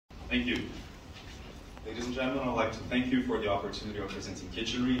Thank you. Ladies and gentlemen, I'd like to thank you for the opportunity of presenting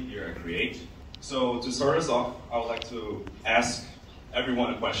Kitchenery here at Create. So to start us off, I would like to ask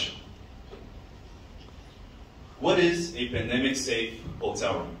everyone a question. What is a pandemic-safe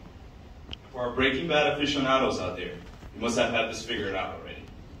hotel room? For our Breaking Bad aficionados out there, you must have had this figured out already.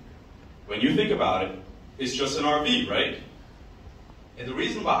 When you think about it, it's just an RV, right? And the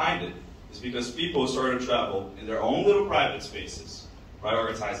reason behind it is because people started to travel in their own little private spaces,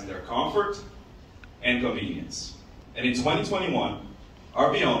 prioritizing their comfort and convenience. And in 2021,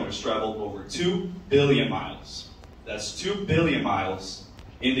 RV owners traveled over 2 billion miles. That's 2 billion miles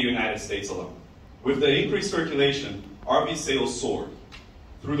in the United States alone. With the increased circulation, RV sales soared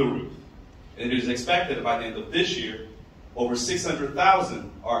through the roof. And it is expected that by the end of this year, over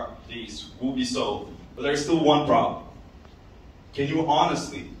 600,000 RVs will be sold. But there's still one problem. Can you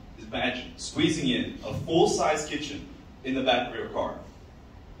honestly imagine squeezing in a full-size kitchen in the back of your car?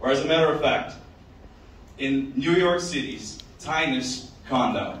 Or as a matter of fact, in New York City's tiniest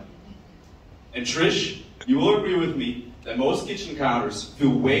condo. And Trish, you will agree with me that most kitchen counters feel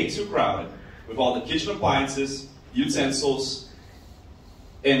way too crowded with all the kitchen appliances, utensils,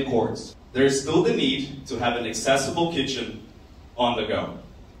 and cords. There is still the need to have an accessible kitchen on the go.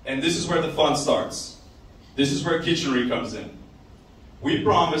 And this is where the fun starts. This is where Kitchenery comes in. We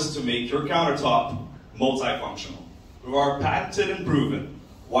promise to make your countertop multifunctional. With our patented and proven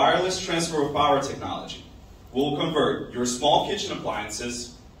wireless transfer of power technology, we'll convert your small kitchen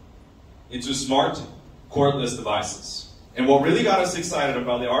appliances into smart, cordless devices. And what really got us excited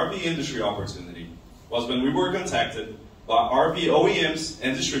about the RV industry opportunity was when we were contacted by RV OEMs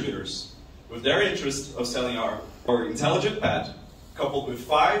and distributors with their interest of selling our intelligent pad, coupled with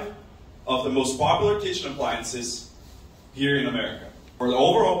 5 of the most popular kitchen appliances here in America, for the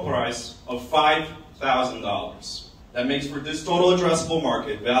overall price of $5,000. That makes for this total addressable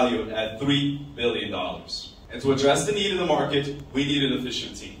market valued at $3 billion. And to address the need in the market, we need an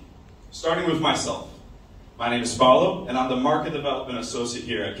efficient team. Starting with myself. My name is Paulo, and I'm the Market Development Associate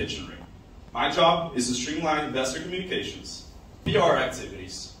here at Kitchenery. My job is to streamline investor communications, PR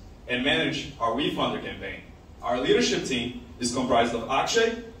activities, and manage our WeFunder campaign. Our leadership team is comprised of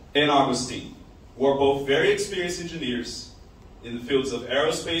Akshay and Augustine, who are both very experienced engineers in the fields of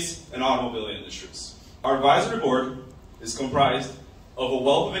aerospace and automobile industries. Our advisory board is comprised of a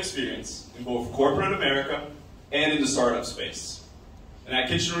wealth of experience in both corporate America and in the startup space. And at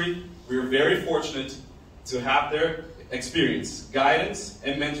Kitchenery, we are very fortunate to have their experience, guidance,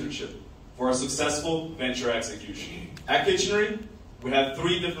 and mentorship for a successful venture execution. At Kitchenery, we have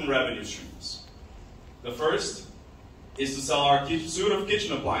 3 different revenue streams. The first is to sell our suite of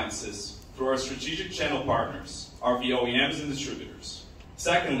kitchen appliances through our strategic channel partners, RV OEMs and distributors.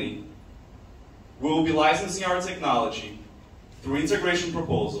 Secondly, we will be licensing our technology through integration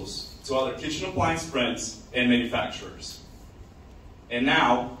proposals to other kitchen appliance brands and manufacturers. And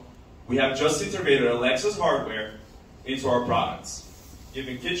now, we have just integrated Alexa's hardware into our products,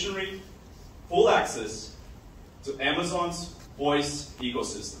 giving Kitchenery full access to Amazon's voice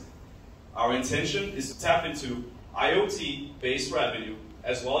ecosystem. Our intention is to tap into IoT-based revenue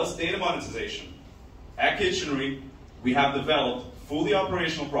as well as data monetization. At Kitchenery, we have developed fully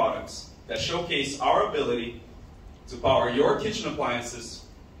operational products that showcase our ability to power your kitchen appliances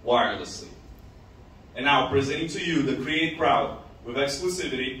wirelessly. And now, presenting to you the Create crowd with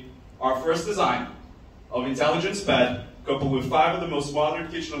exclusivity, our first design of Intelligence Pad, coupled with 5 of the most modern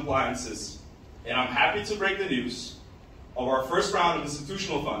kitchen appliances. And I'm happy to break the news of our first round of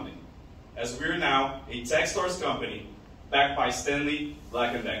institutional funding, as we are now a Techstars company backed by Stanley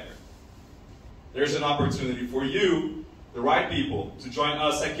Black & Decker. There's an opportunity for you, the right people, to join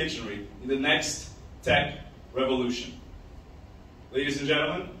us at Kitchenery in the next tech revolution. Ladies and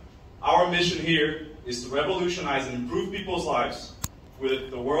gentlemen, our mission here is to revolutionize and improve people's lives with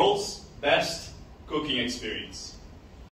the world's best cooking experience.